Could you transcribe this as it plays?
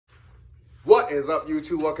What is up,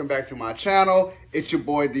 YouTube? Welcome back to my channel. It's your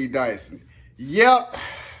boy D Dyson. Yep,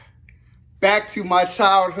 back to my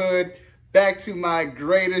childhood, back to my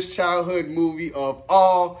greatest childhood movie of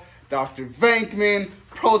all, Dr. Venkman,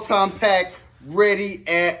 Proton Pack, ready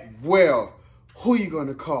at will. Who you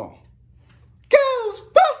gonna call?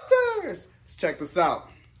 Ghostbusters! Let's check this out.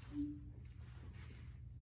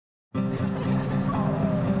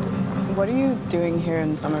 What are you doing here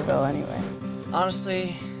in Somerville anyway?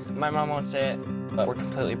 Honestly, my mom won't say it, but we're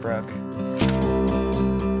completely broke.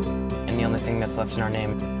 And the only thing that's left in our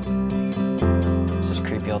name is this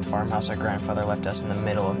creepy old farmhouse our grandfather left us in the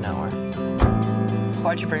middle of nowhere.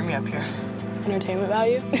 Why'd you bring me up here? Entertainment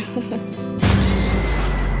value?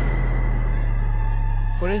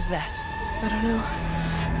 What is that? I don't know.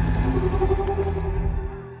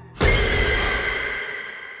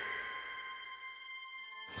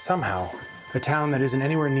 Somehow, a town that isn't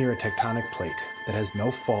anywhere near a tectonic plate, that has no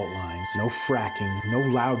fault lines, no fracking, no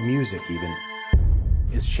loud music even,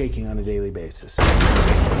 is shaking on a daily basis. Under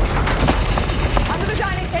the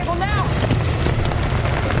dining table now!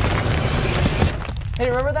 Hey,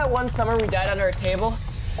 remember that one summer we died under a table?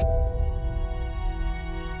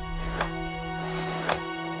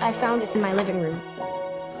 I found this in my living room.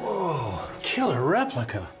 Whoa, killer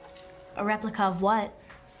replica. A replica of what?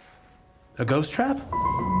 A ghost trap?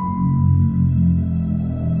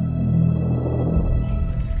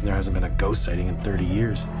 There hasn't been a ghost sighting in 30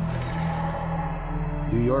 years.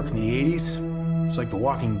 New York in the 80s, it's like The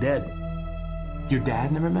Walking Dead. Your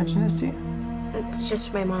dad never mentioned this to you? It's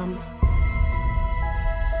just my mom.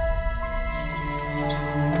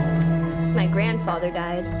 My grandfather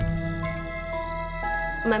died.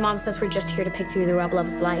 My mom says we're just here to pick through the rubble of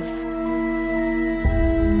his life. Wait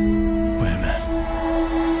a minute.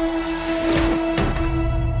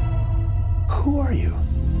 Who are you?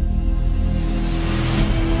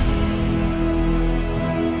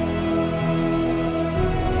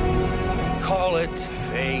 Call it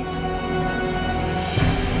fate.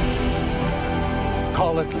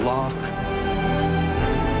 Call it luck.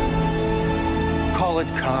 Call it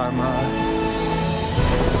karma.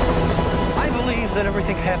 I believe that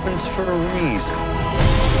everything happens for a reason.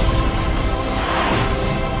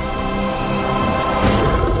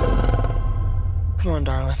 Come on,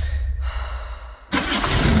 darling.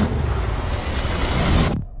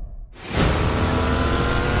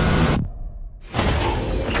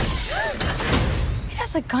 It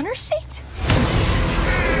has a gunner seat?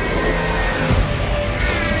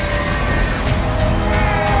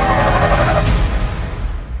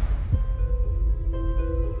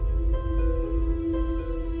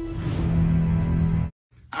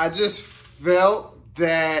 I just felt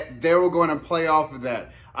that they were going to play off of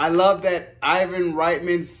that. I love that Ivan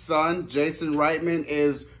Reitman's son, Jason Reitman,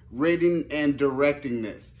 is writing and directing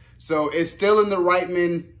this. So it's still in the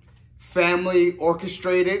Reitman family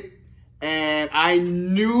orchestrated. And I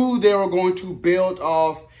knew they were going to build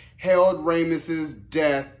off Harold Ramis's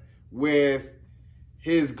death with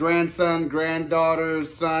his grandson,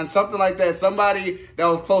 granddaughter's son, something like that. Somebody that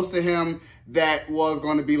was close to him that was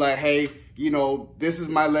going to be like, hey, you know, this is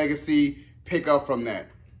my legacy, pick up from that.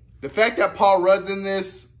 The fact that Paul Rudd's in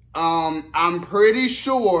this, I'm pretty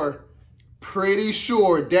sure Dan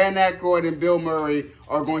Aykroyd and Bill Murray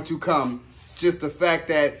are going to come. Just the fact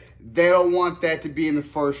that they don't want that to be in the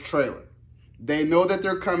first trailer. They know that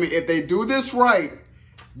they're coming. If they do this right,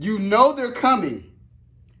 you know they're coming.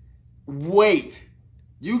 Wait.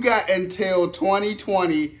 You got until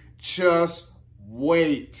 2020. Just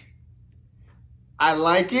wait. I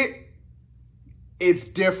like it. It's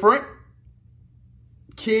different.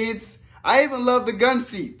 Kids, I even love the gun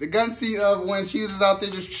seat. The gun seat of when she was out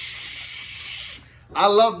there just shh. I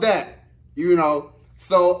love that, you know.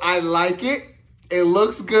 So I like it. It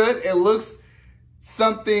looks good. It looks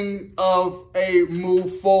something of a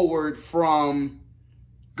move forward from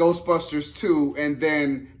Ghostbusters 2 and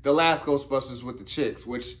then the last Ghostbusters with the chicks,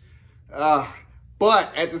 which,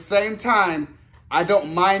 but at the same time, I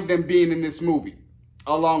don't mind them being in this movie,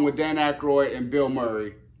 along with Dan Aykroyd and Bill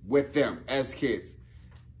Murray with them as kids.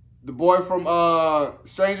 The boy from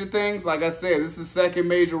Stranger Things, like I said, this is his second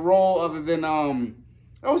major role other than,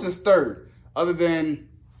 that was his third, other than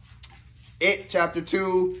It Chapter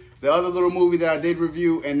 2, the other little movie that I did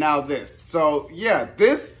review, and now this. So yeah,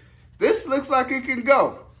 this looks like it can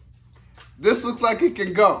go. This looks like it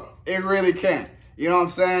can go. It really can. You know what I'm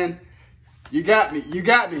saying? You got me. You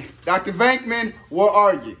got me. Dr. Venkman, where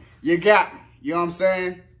are you? You got me. You know what I'm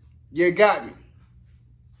saying? You got me.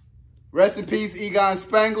 Rest in peace, Egon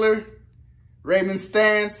Spangler, Raymond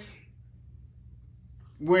Stantz.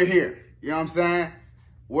 We're here. You know what I'm saying?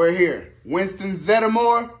 We're here. Winston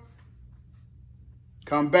Zeddemore,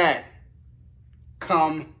 Come back.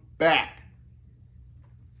 Come back.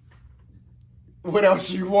 What else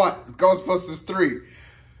you want? Ghostbusters 3.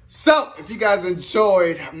 So, if you guys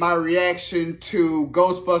enjoyed my reaction to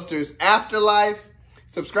Ghostbusters Afterlife,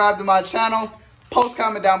 subscribe to my channel, post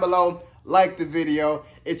comment down below, like the video.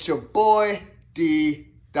 It's your boy, D.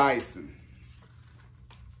 Dyson.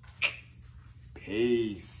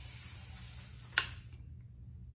 Peace.